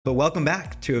But welcome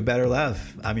back to A Better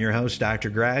Love. I'm your host,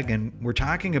 Dr. Greg, and we're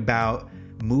talking about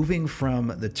moving from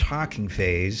the talking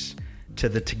phase to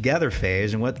the together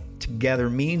phase and what together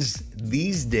means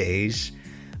these days.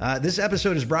 This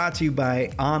episode is brought to you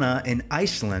by Anna in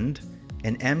Iceland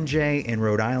and MJ in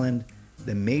Rhode Island,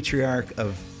 the matriarch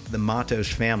of the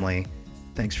Matos family.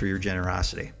 Thanks for your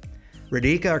generosity.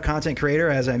 Radhika, our content creator,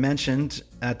 as I mentioned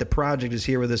at the project, is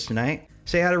here with us tonight.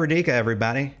 Say hi to Radhika,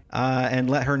 everybody, and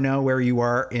let her know where you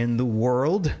are in the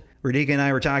world. Radhika and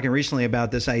I were talking recently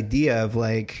about this idea of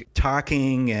like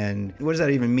talking and what does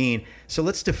that even mean? So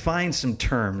let's define some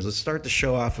terms. Let's start the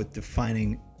show off with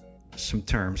defining some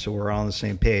terms so we're all on the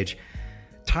same page.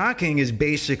 Talking is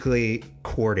basically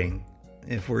courting.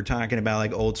 If we're talking about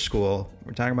like old school,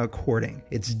 we're talking about courting.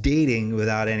 It's dating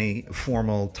without any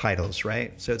formal titles,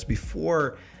 right? So it's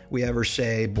before we ever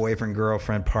say boyfriend,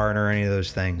 girlfriend, partner, any of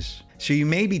those things. So you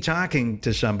may be talking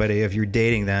to somebody if you're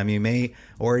dating them. You may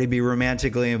already be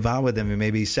romantically involved with them. You may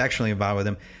be sexually involved with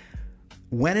them.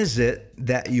 When is it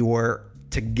that you're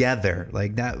together?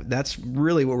 Like that's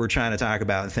really what we're trying to talk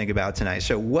about and think about tonight.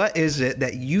 So what is it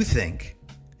that you think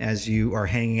as you are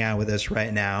hanging out with us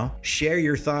right now? Share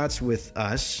your thoughts with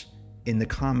us in the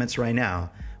comments right now.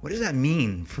 What does that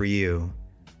mean for you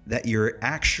that you're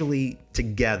actually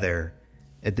together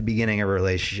at the beginning of a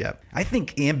relationship? I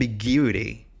think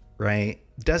ambiguity, right,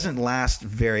 doesn't last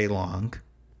very long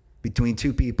between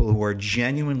two people who are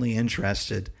genuinely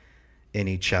interested in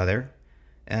each other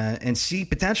and see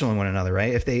potential in one another,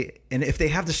 right? If they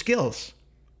have the skills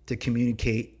to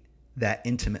communicate that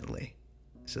intimately.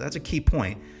 So that's a key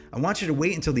point. I want you to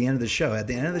wait until the end of the show. At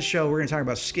the end of the show, we're going to talk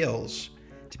about skills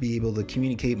to be able to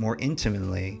communicate more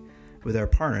intimately with our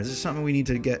partners. This is something we need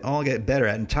to get better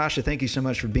at. And Tasha, thank you so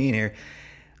much for being here.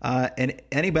 And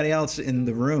anybody else in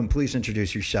the room, please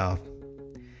introduce yourself.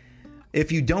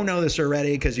 If you don't know this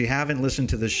already, because you haven't listened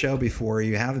to the show before,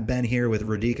 you haven't been here with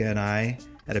Radhika and I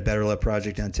at A Better Love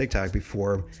Project on TikTok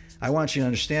before, I want you to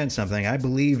understand something. I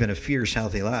believe in a fierce,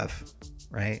 healthy love,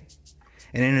 right?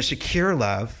 And in a secure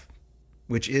love,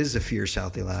 which is a fierce,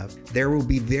 healthy love, there will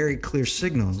be very clear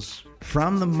signals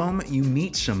from the moment you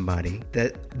meet somebody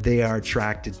that they are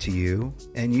attracted to you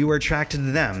and you are attracted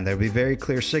to them. There'll be very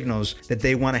clear signals that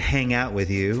they want to hang out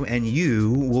with you and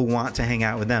you will want to hang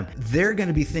out with them. They're going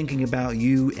to be thinking about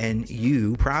you and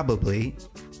you probably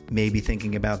may be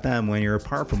thinking about them when you're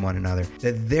apart from one another,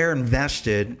 that they're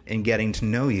invested in getting to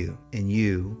know you and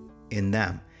you in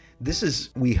them. This is,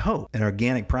 we hope, an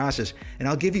organic process. And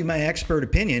I'll give you my expert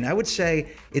opinion. I would say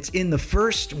it's in the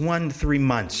first 1 to 3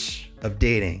 months of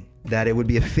dating that it would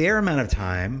be a fair amount of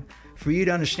time for you to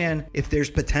understand if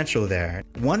there's potential there.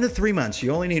 1 to 3 months.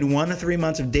 You only need 1 to 3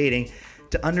 months of dating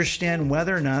to understand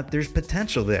whether or not there's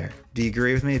potential there. Do you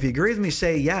agree with me? If you agree with me,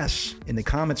 say yes in the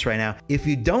comments right now. If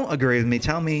you don't agree with me,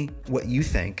 tell me what you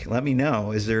think. Let me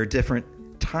know. Is there a different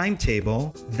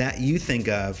timetable that you think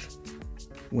of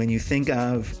when you think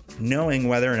of knowing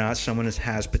whether or not someone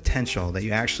has potential, that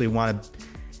you actually want to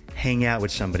hang out with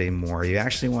somebody more, you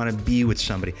actually want to be with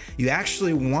somebody, you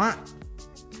actually want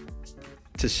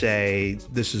to say,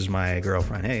 this is my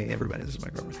girlfriend, hey everybody, this is my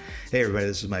girlfriend, hey everybody,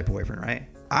 this is my boyfriend, right?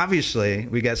 Obviously,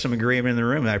 we got some agreement in the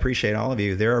room, and I appreciate all of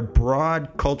you. There are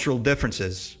broad cultural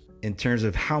differences in terms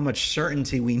of how much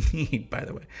certainty we need, by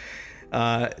the way.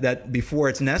 That before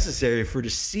it's necessary for to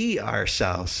see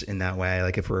ourselves in that way,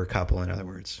 like if we're a couple, in other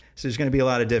words. So there's going to be a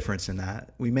lot of difference in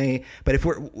that. But if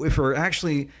we're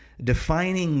actually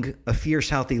defining a fierce,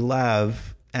 healthy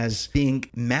love as being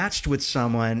matched with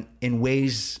someone in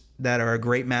ways that are a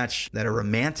great match, that are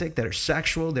romantic, that are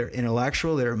sexual, that are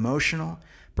intellectual, that are emotional,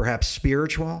 perhaps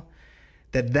spiritual,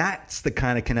 that's the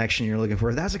kind of connection you're looking for.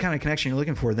 If that's the kind of connection you're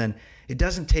looking for, then it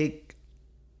doesn't take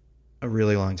a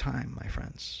really long time, my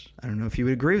friends. I don't know if you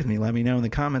would agree with me. Let me know in the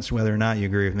comments whether or not you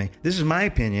agree with me. This is my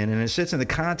opinion, and it sits in the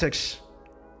context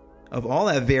of all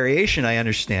that variation I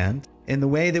understand in the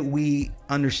way that we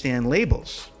understand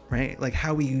labels, right? Like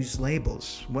how we use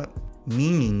labels, what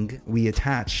meaning we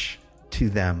attach to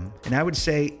them. And I would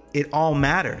say it all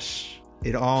matters.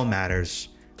 It all matters.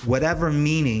 Whatever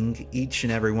meaning each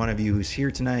and every one of you who's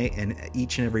here tonight and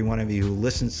each and every one of you who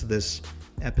listens to this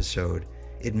episode,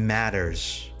 it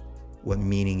matters what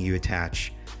meaning you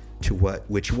attach to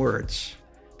which words.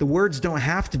 The words don't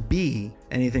have to be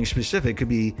anything specific. It could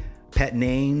be pet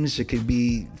names. It could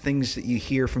be things that you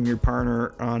hear from your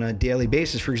partner on a daily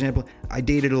basis. For example, I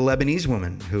dated a Lebanese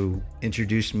woman who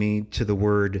introduced me to the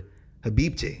word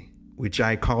habibti, which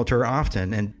I called her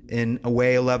often. And in a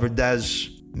way a lover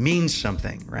does mean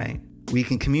something, right? We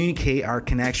can communicate our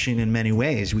connection in many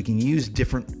ways. We can use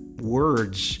different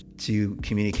words to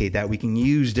communicate that. We can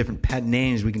use different pet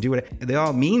names. We can do it. They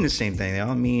all mean the same thing. They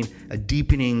all mean a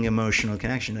deepening emotional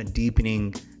connection, a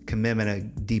deepening commitment, a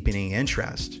deepening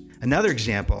interest. Another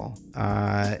example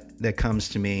that comes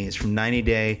to me is from 90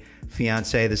 Day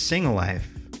Fiancé, The Single Life.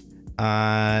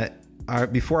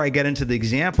 Before I get into the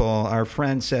example, our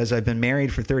friend says, I've been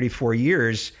married for 34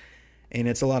 years and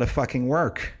it's a lot of fucking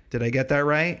work. Did I get that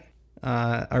right?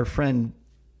 Our friend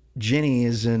Ginny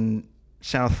is in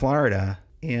South Florida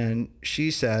and she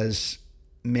says,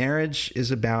 marriage is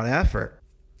about effort.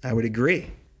 I would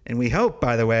agree. And we hope,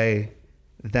 by the way,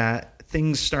 that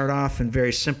things start off in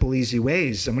very simple, easy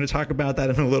ways. I'm going to talk about that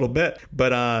in a little bit.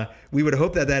 But we would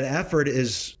hope that effort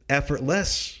is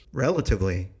effortless,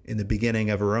 relatively, in the beginning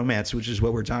of a romance, which is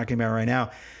what we're talking about right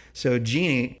now. So,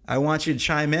 Jeannie, I want you to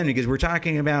chime in because we're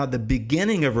talking about the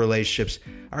beginning of relationships.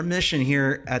 Our mission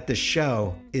here at the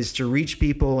show is to reach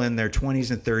people in their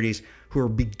 20s and 30s who are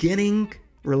beginning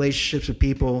relationships with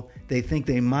people they think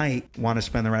they might want to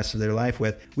spend the rest of their life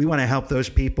with. We want to help those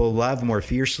people love more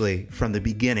fiercely from the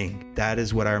beginning. That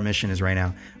is what our mission is right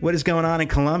now. What is going on in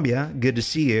Colombia? Good to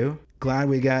see you. Glad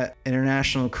we got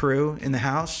international crew in the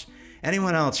house.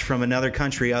 Anyone else from another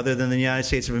country other than the United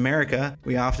States of America?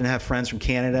 We often have friends from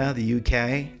Canada, the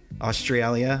UK,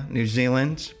 Australia, New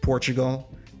Zealand, Portugal,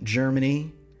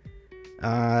 Germany,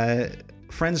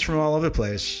 friends from all over the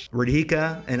place.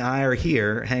 Radhika and I are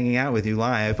here hanging out with you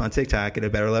live on TikTok at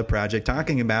A Better Love Project,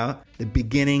 talking about the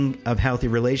beginning of healthy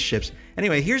relationships.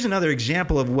 Anyway, here's another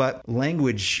example of what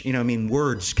language,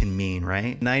 words can mean,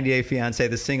 right? 90 Day Fiancé,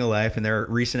 The Single Life, and their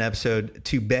recent episode,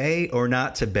 To Bay or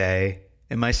Not to Bay.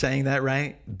 Am I saying that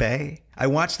right? Bay? I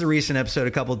watched the recent episode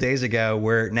a couple days ago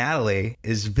where Natalie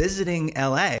is visiting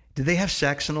LA. Did they have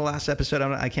sex in the last episode?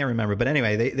 I can't remember. But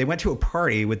anyway, they went to a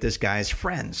party with this guy's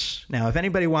friends. Now, if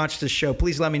anybody watched this show,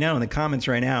 please let me know in the comments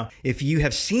right now. If you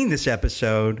have seen this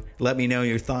episode, let me know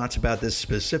your thoughts about this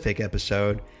specific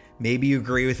episode. Maybe you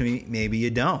agree with me, maybe you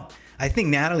don't. I think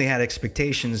Natalie had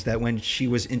expectations that when she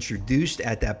was introduced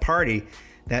at that party,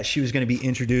 that she was going to be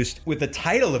introduced with a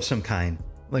title of some kind.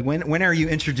 Like when are you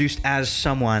introduced as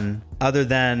someone other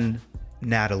than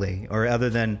Natalie or other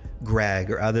than Greg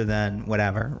or other than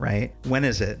whatever, right? When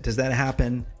is it? Does that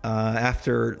happen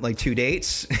after like 2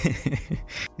 dates?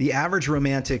 The average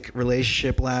romantic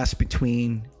relationship lasts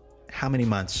between how many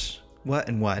months? What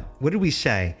and what? What did we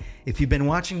say? If you've been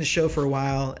watching the show for a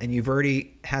while and you've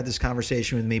already had this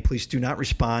conversation with me, please do not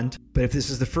respond. But if this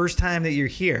is the first time that you're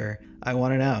here, I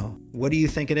want to know, what do you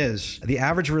think it is? The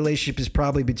average relationship is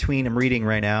probably between, I'm reading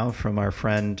right now from our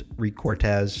friend Rick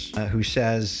Cortez, who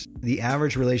says the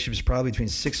average relationship is probably between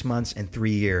 6 months and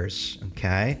 3 years.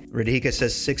 Okay. Radhika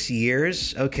says 6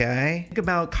 years. Okay. Think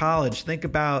about college. Think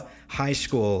about high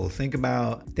school. Think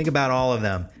about all of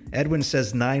them. Edwin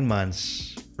says 9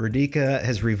 months. Radhika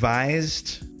has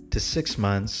revised to 6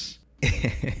 months.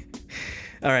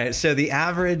 All right. So the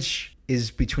average is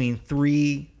between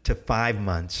 3 to 5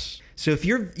 months. So if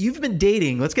you've been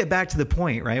dating, let's get back to the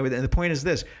point, right? And the point is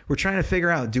this: we're trying to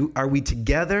figure out, are we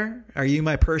together? Are you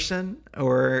my person,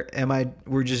 or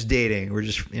we're just dating? We're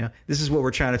just, this is what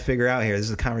we're trying to figure out here. This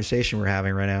is the conversation we're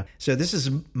having right now. So this is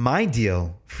my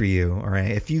deal for you, all right?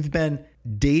 If you've been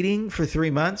dating for 3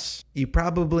 months, you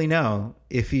probably know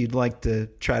if you'd like to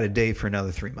try to date for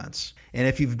another 3 months. And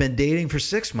if you've been dating for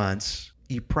 6 months,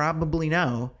 you probably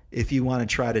know if you want to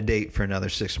try to date for another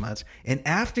 6 months. And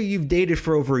after you've dated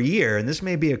for over a year, and this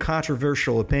may be a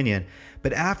controversial opinion,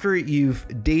 but after you've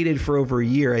dated for over a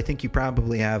year, I think you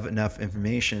probably have enough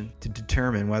information to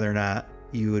determine whether or not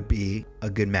you would be a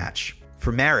good match.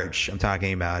 For marriage, I'm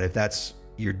talking about, if that's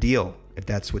your deal, if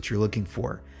that's what you're looking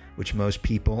for, which most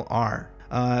people are.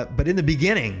 But in the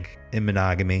beginning, in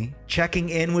monogamy, checking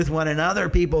in with one another,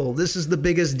 people, this is the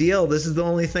biggest deal. This is the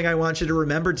only thing I want you to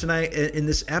remember tonight in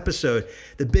this episode.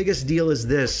 The biggest deal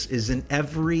is in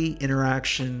every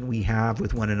interaction we have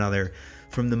with one another,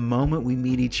 from the moment we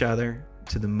meet each other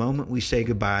to the moment we say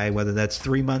goodbye, whether that's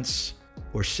 3 months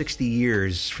or 60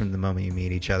 years from the moment you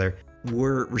meet each other,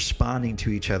 we're responding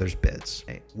to each other's bids.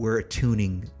 We're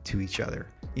attuning to each other.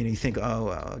 You think,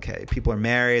 okay, people are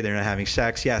married, they're not having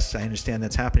sex. Yes, I understand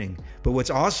that's happening. But what's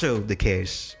also the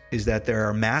case is that there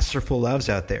are masterful loves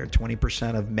out there.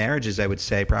 20% of marriages, I would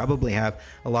say, probably have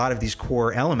a lot of these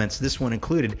core elements, this one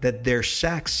included, that their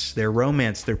sex, their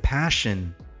romance, their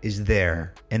passion is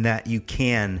there, and that you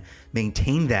can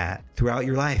maintain that throughout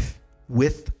your life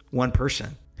with one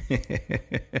person.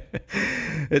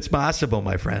 It's possible,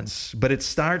 my friends, but it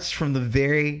starts from the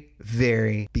very,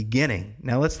 very beginning.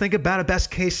 Now let's think about a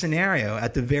best case scenario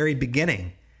at the very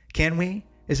beginning. Can we?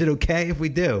 Is it okay if we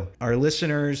do? Our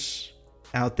listeners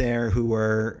out there who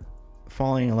are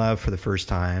falling in love for the first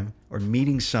time or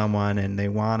meeting someone and they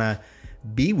want to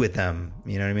be with them.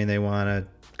 You know what I mean? They want to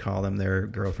call them their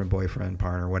girlfriend, boyfriend,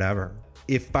 partner, whatever.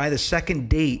 If by the second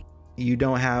date you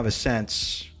don't have a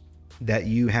sense that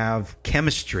you have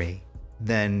chemistry,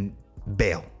 then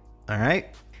bail. All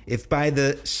right? If by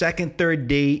the second, third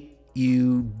date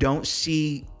you don't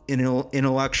see an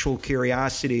intellectual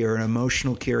curiosity or an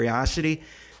emotional curiosity,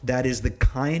 that is the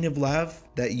kind of love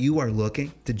that you are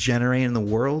looking to generate in the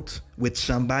world with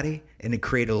somebody and to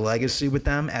create a legacy with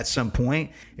them at some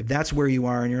point. If that's where you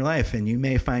are in your life, and you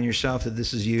may find yourself that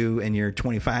this is you and you're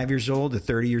 25 years old or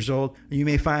 30 years old, you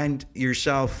may find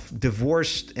yourself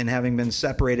divorced and having been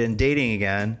separated and dating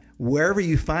again. Wherever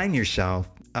you find yourself,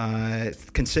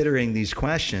 considering these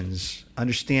questions,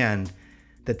 understand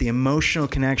that the emotional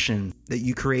connection that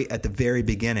you create at the very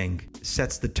beginning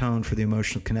sets the tone for the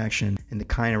emotional connection and the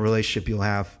kind of relationship you'll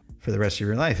have for the rest of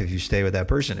your life if you stay with that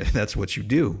person, if that's what you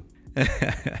do.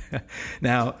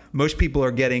 Now, most people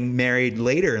are getting married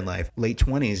later in life. Late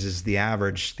 20s is the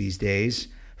average these days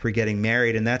for getting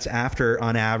married. And that's after,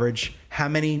 on average, how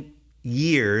many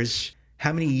years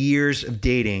of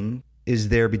dating is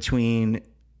there between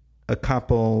a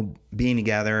couple being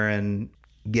together and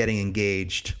getting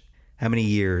engaged? How many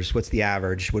years? What's the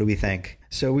average? What do we think?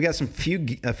 So we got a few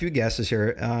guesses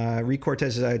here. Reed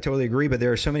Cortez says, I totally agree, but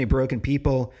there are so many broken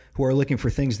people who are looking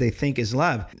for things they think is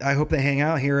love. I hope they hang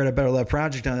out here at a Better Love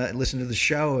Project and listen to the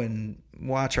show and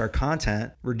watch our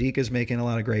content. Radhika's making a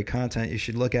lot of great content. You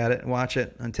should look at it, watch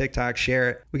it on TikTok,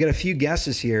 share it. We got a few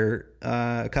guesses here,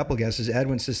 a couple guesses.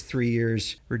 Edwin says 3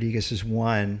 years. Radhika says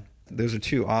 1. Those are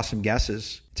 2 awesome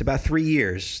guesses. It's about 3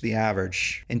 years, the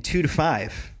average, and 2 to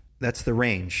 5. That's the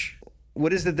range.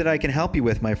 What is it that I can help you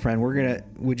with, my friend?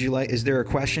 Is there a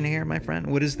question here, my friend?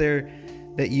 What is there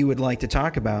that you would like to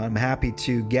talk about? I'm happy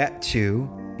to get to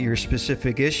your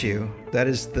specific issue. That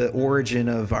is the origin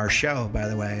of our show, by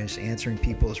the way, is answering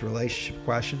people's relationship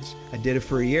questions. I did it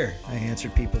for a year. I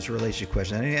answered people's relationship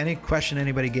questions. Any question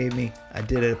anybody gave me, I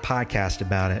did a podcast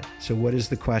about it. So what is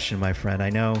the question, my friend?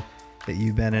 I know that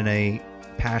you've been in a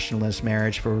passionless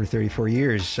marriage for over 34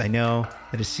 years. I know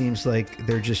that it seems like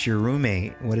they're just your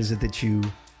roommate. What is it that you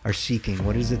are seeking?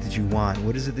 What is it that you want?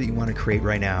 What is it that you want to create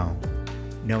right now?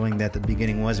 Knowing that the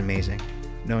beginning was amazing.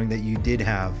 Knowing that you did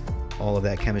have all of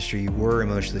that chemistry. You were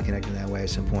emotionally connected that way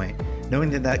at some point. Knowing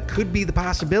that that could be the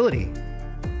possibility.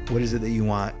 What is it that you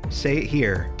want? Say it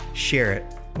here. Share it.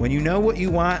 When you know what you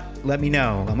want, let me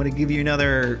know. I'm going to give you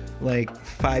another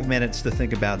 5 minutes to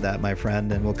think about that, my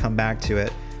friend, and we'll come back to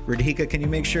it. Radhika, can you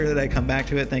make sure that I come back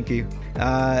to it? Thank you.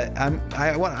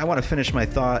 I want to finish my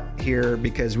thought here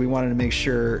because we wanted to make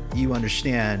sure you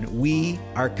understand we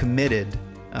are committed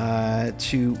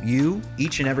to you,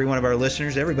 each and every one of our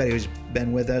listeners, everybody who's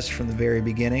been with us from the very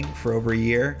beginning for over a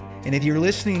year. And if you're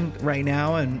listening right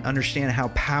now and understand how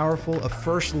powerful a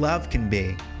first love can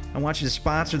be, I want you to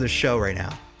sponsor the show right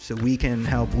now so we can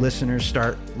help listeners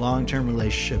start long-term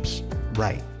relationships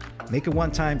right. Make a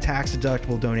one-time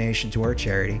tax-deductible donation to our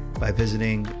charity by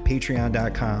visiting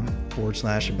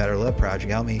patreon.com/A Better Love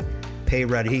Project. Help me pay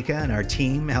Radhika and our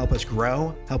team, help us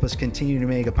grow, help us continue to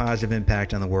make a positive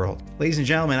impact on the world. Ladies and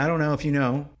gentlemen, I don't know if you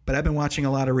know, but I've been watching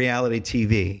a lot of reality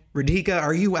TV. Radhika,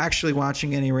 are you actually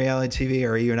watching any reality TV,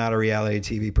 or are you not a reality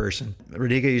TV person?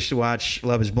 Radhika used to watch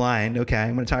Love is Blind. Okay,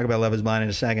 I'm going to talk about Love is Blind in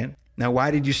a second. Now,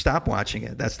 why did you stop watching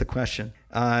it? That's the question.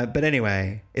 But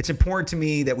anyway, it's important to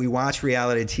me that we watch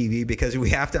reality TV because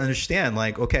we have to understand,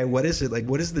 okay, what is it?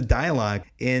 What is the dialogue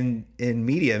in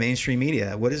media, mainstream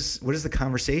media? What is the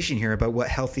conversation here about what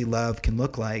healthy love can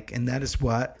look like? And that is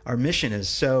what our mission is.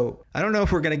 So I don't know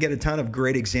if we're going to get a ton of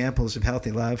great examples of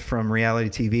healthy love from reality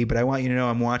TV, but I want you to know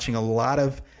I'm watching a lot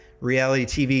of reality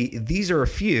TV. These are a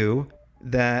few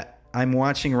that I'm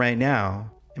watching right now.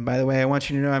 And by the way, I want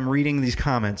you to know I'm reading these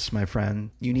comments, my friend.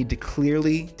 You need to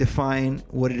clearly define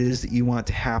what it is that you want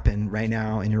to happen right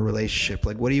now in your relationship.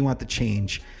 What do you want to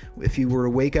change? If you were to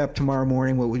wake up tomorrow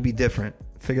morning, what would be different?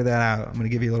 Figure that out. I'm going to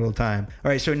give you a little time. All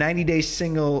right, so 90 Day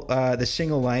Single, The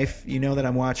Single Life. You know that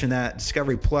I'm watching that.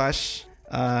 Discovery Plus.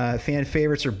 Fan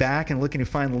favorites are back and looking to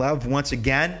find love once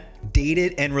again.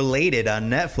 Dated and Related on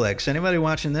Netflix. Anybody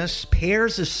watching this?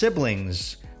 Pairs of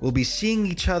siblings will be seeing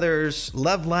each other's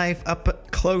love life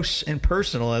up close and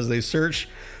personal as they search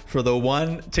for the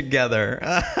one together.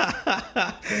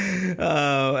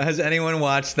 Oh, has anyone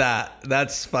watched that?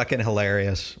 That's fucking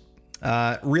hilarious.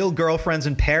 Real Girlfriends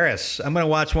in Paris. I'm going to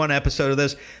watch one episode of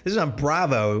this. This is on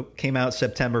Bravo. Came out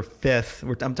September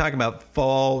 5th. I'm talking about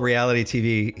fall reality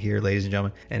TV here, ladies and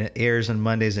gentlemen. And it airs on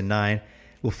Mondays at 9.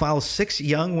 We'll follow 6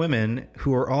 young women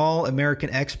who are all American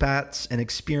expats and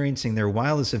experiencing their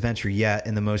wildest adventure yet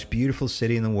in the most beautiful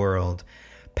city in the world,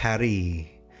 Paris.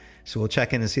 So we'll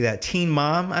check in and see that. Teen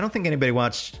Mom. I don't think anybody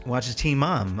watches Teen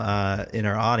Mom in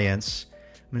our audience.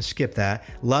 I'm going to skip that.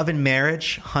 Love and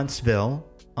Marriage, Huntsville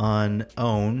on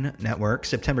OWN Network.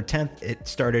 September 10th, it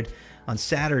started on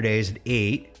Saturdays at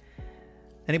 8.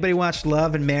 Anybody watch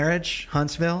Love and Marriage,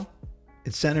 Huntsville?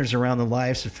 It centers around the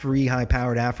lives of 3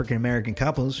 high-powered African-American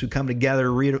couples who come together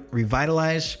to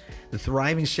revitalize the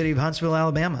thriving city of Huntsville,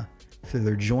 Alabama through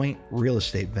their joint real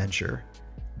estate venture,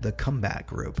 The Comeback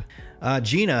Group.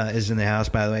 Gina is in the house,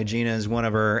 by the way. Gina is one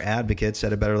of our advocates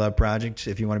at A Better Love Project.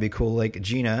 If you want to be cool like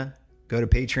Gina, go to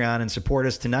Patreon and support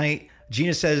us tonight.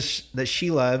 Gina says that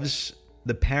she loves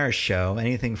the Paris show.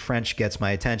 Anything French gets my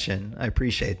attention. I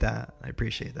appreciate that.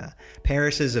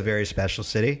 Paris is a very special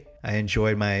city. I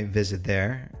enjoyed my visit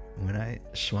there when I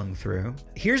swung through.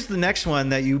 Here's the next one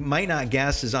that you might not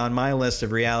guess is on my list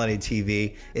of reality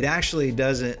TV. It actually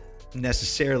doesn't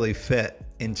necessarily fit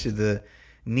into the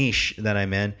niche that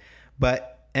I'm in.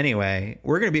 But anyway, I'm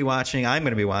going to be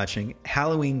watching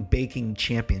Halloween Baking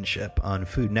Championship on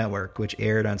Food Network, which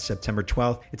aired on September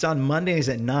 12th. It's on Mondays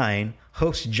at 9.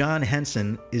 Host John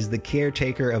Henson is the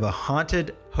caretaker of a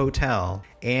haunted hotel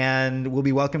and will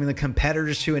be welcoming the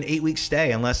competitors to an 8-week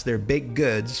stay unless their baked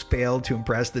goods fail to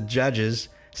impress the judges,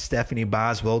 Stephanie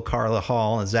Boswell, Carla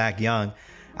Hall, and Zach Young.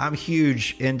 I'm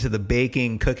huge into the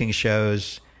baking, cooking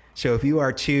shows. So if you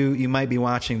are too, you might be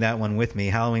watching that one with me,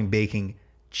 Halloween Baking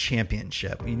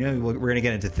Championship. You know, we're going to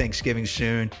get into Thanksgiving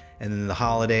soon and then the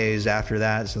holidays after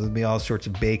that. So there'll be all sorts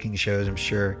of baking shows, I'm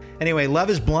sure. Anyway, Love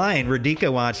is Blind.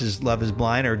 Radhika watches Love is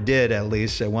Blind, or did at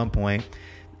least at one point.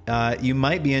 You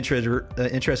might be interested,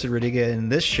 Radhika, in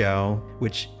this show,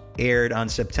 which aired on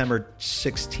September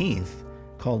 16th,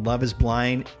 called Love is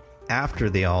Blind After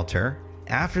the Altar.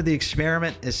 After the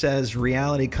experiment, it says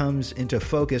reality comes into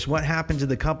focus. What happened to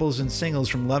the couples and singles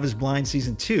from Love is Blind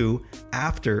Season 2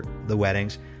 after the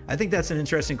weddings? I think that's an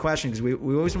interesting question because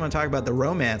we always want to talk about the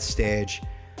romance stage,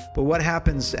 but what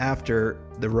happens after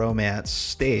the romance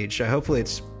stage? Hopefully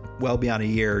it's well beyond a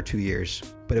year or 2 years,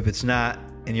 but if it's not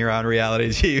and you're on reality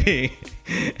TV,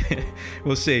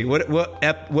 we'll see.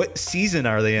 What season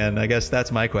are they in? I guess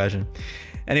that's my question.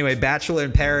 Anyway, Bachelor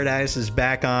in Paradise is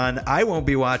back on. I won't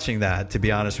be watching that, to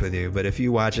be honest with you. But if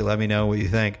you watch it, let me know what you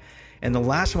think. And the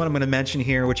last one I'm going to mention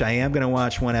here, which I am going to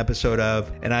watch one episode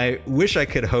of, and I wish I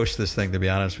could host this thing, to be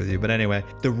honest with you. But anyway,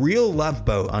 The Real Love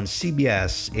Boat on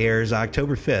CBS airs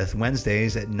October 5th,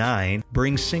 Wednesdays at 9.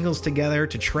 Brings singles together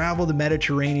to travel the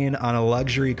Mediterranean on a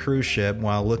luxury cruise ship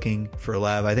while looking for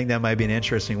love. I think that might be an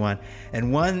interesting one.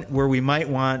 And one where we might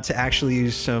want to actually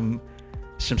use some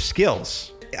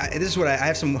skills. This is what I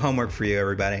have some homework for you,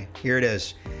 everybody. Here it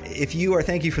is.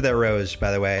 Thank you for that rose,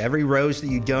 by the way. Every rose that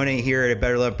you donate here at A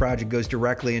Better Love Project goes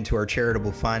directly into our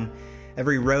charitable fund.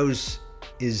 Every rose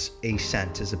is a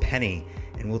cent, is a penny,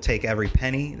 and we'll take every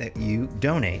penny that you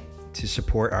donate to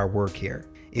support our work here.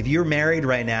 If you're married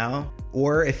right now,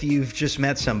 or if you've just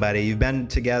met somebody, you've been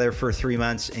together for 3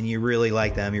 months and you really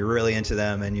like them, you're really into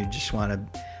them, and you just want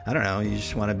to, you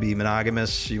just want to be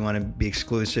monogamous, you want to be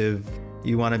exclusive,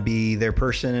 you want to be their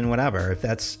person and whatever. If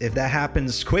that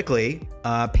happens quickly,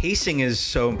 pacing is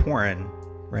so important,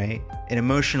 right? And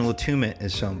emotional attunement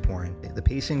is so important. The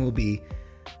pacing will be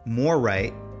more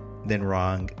right than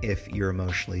wrong if you're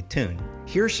emotionally tuned.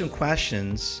 Here's some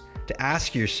questions to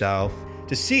ask yourself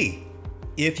to see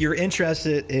if you're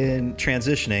interested in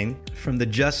transitioning from the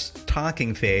just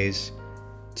talking phase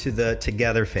to the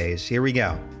together phase. Here we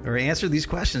go. Or answer these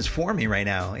questions for me right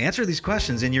now. Answer these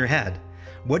questions in your head.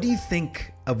 What do you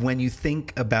think of when you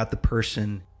think about the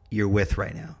person you're with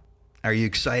right now? Are you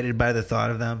excited by the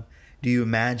thought of them? Do you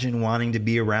imagine wanting to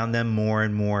be around them more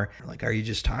and more? Like, are you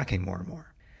just talking more and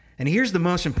more? And here's the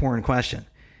most important question.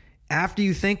 After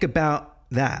you think about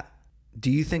that,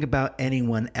 do you think about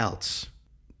anyone else?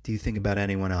 Do you think about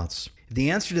anyone else? If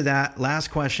the answer to that last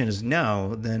question is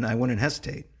no, then I wouldn't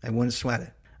hesitate. I wouldn't sweat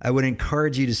it. I would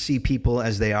encourage you to see people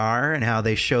as they are and how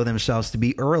they show themselves to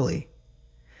be early.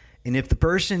 And if the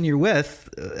person you're with,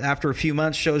 after a few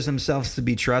months, shows themselves to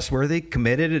be trustworthy,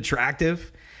 committed,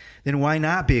 attractive, then why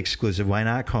not be exclusive? Why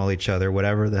not call each other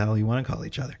whatever the hell you want to call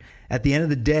each other? At the end of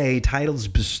the day, titles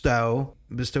bestow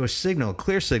a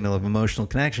clear signal of emotional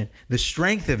connection, the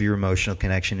strength of your emotional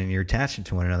connection and your attachment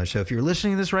to one another. So if you're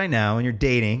listening to this right now and you're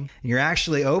dating, and you're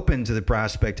actually open to the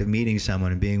prospect of meeting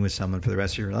someone and being with someone for the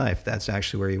rest of your life, that's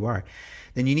actually where you are,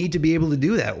 then you need to be able to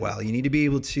do that well. You need to be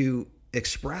able to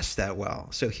express that well.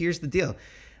 So here's the deal.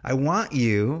 I want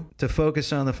you to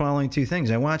focus on the following two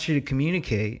things. I want you to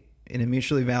communicate in a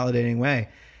mutually validating way.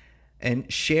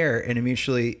 and share in a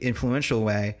mutually influential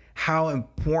way how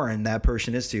important that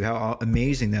person is to you, how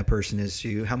amazing that person is to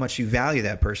you, how much you value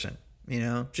that person.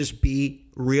 Just be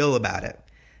real about it.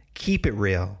 Keep it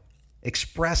real.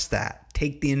 Express that.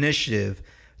 Take the initiative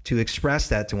to express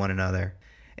that to one another.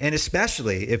 And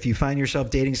especially if you find yourself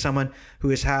dating someone who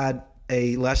has had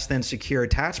a less than secure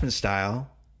attachment style,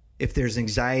 if there's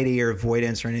anxiety or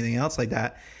avoidance or anything else like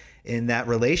that in that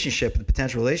relationship, the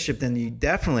potential relationship, then you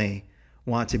definitely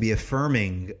want to be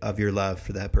affirming of your love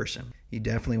for that person. You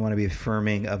definitely want to be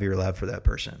affirming of your love for that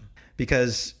person.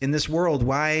 Because in this world,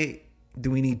 why do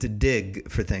we need to dig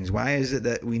for things? Why is it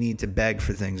that we need to beg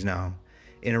for things? No.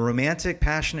 In a romantic,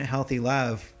 passionate, healthy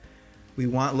love, we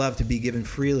want love to be given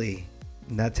freely.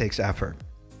 And that takes effort.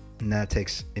 And that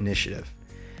takes initiative.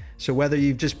 So whether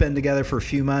you've just been together for a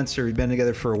few months or you've been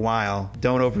together for a while,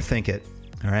 don't overthink it.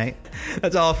 All right?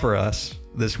 That's all for us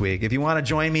this week. If you want to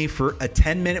join me for a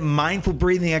 10-minute mindful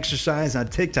breathing exercise on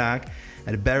TikTok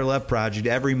at a Better Love Project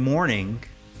every morning,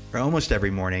 or almost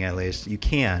every morning at least, you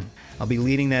can. I'll be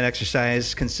leading that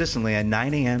exercise consistently at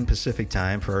 9 a.m. Pacific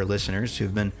time for our listeners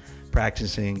who've been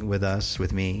practicing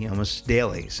with me almost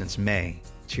daily since May.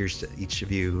 Cheers to each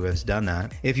of you who has done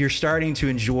that. If you're starting to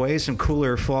enjoy some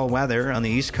cooler fall weather on the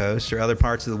East Coast or other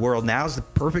parts of the world, now's the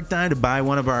perfect time to buy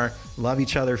one of our Love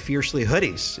Each Other Fiercely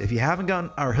hoodies. If you haven't gotten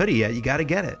our hoodie yet, you got to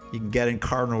get it. You can get it in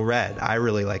Cardinal Red. I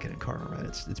really like it in Cardinal Red.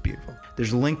 It's beautiful.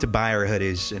 There's a link to buy our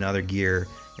hoodies and other gear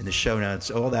in the show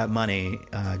notes. All that money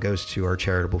goes to our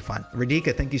charitable fund.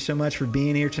 Radhika, thank you so much for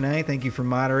being here tonight. Thank you for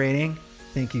moderating.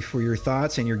 Thank you for your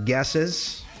thoughts and your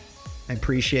guesses. I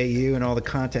appreciate you and all the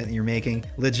content that you're making.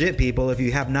 Legit, people, if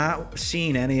you have not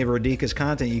seen any of Radhika's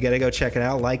content, you got to go check it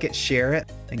out, like it, share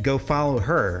it, and go follow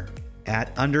her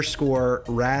at _RadzPatel,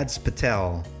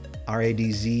 RADZPATEL,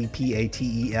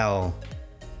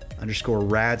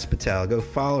 _RadzPatel. Go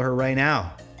follow her right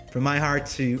now. From my heart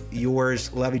to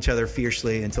yours, love each other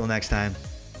fiercely. Until next time,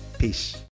 peace.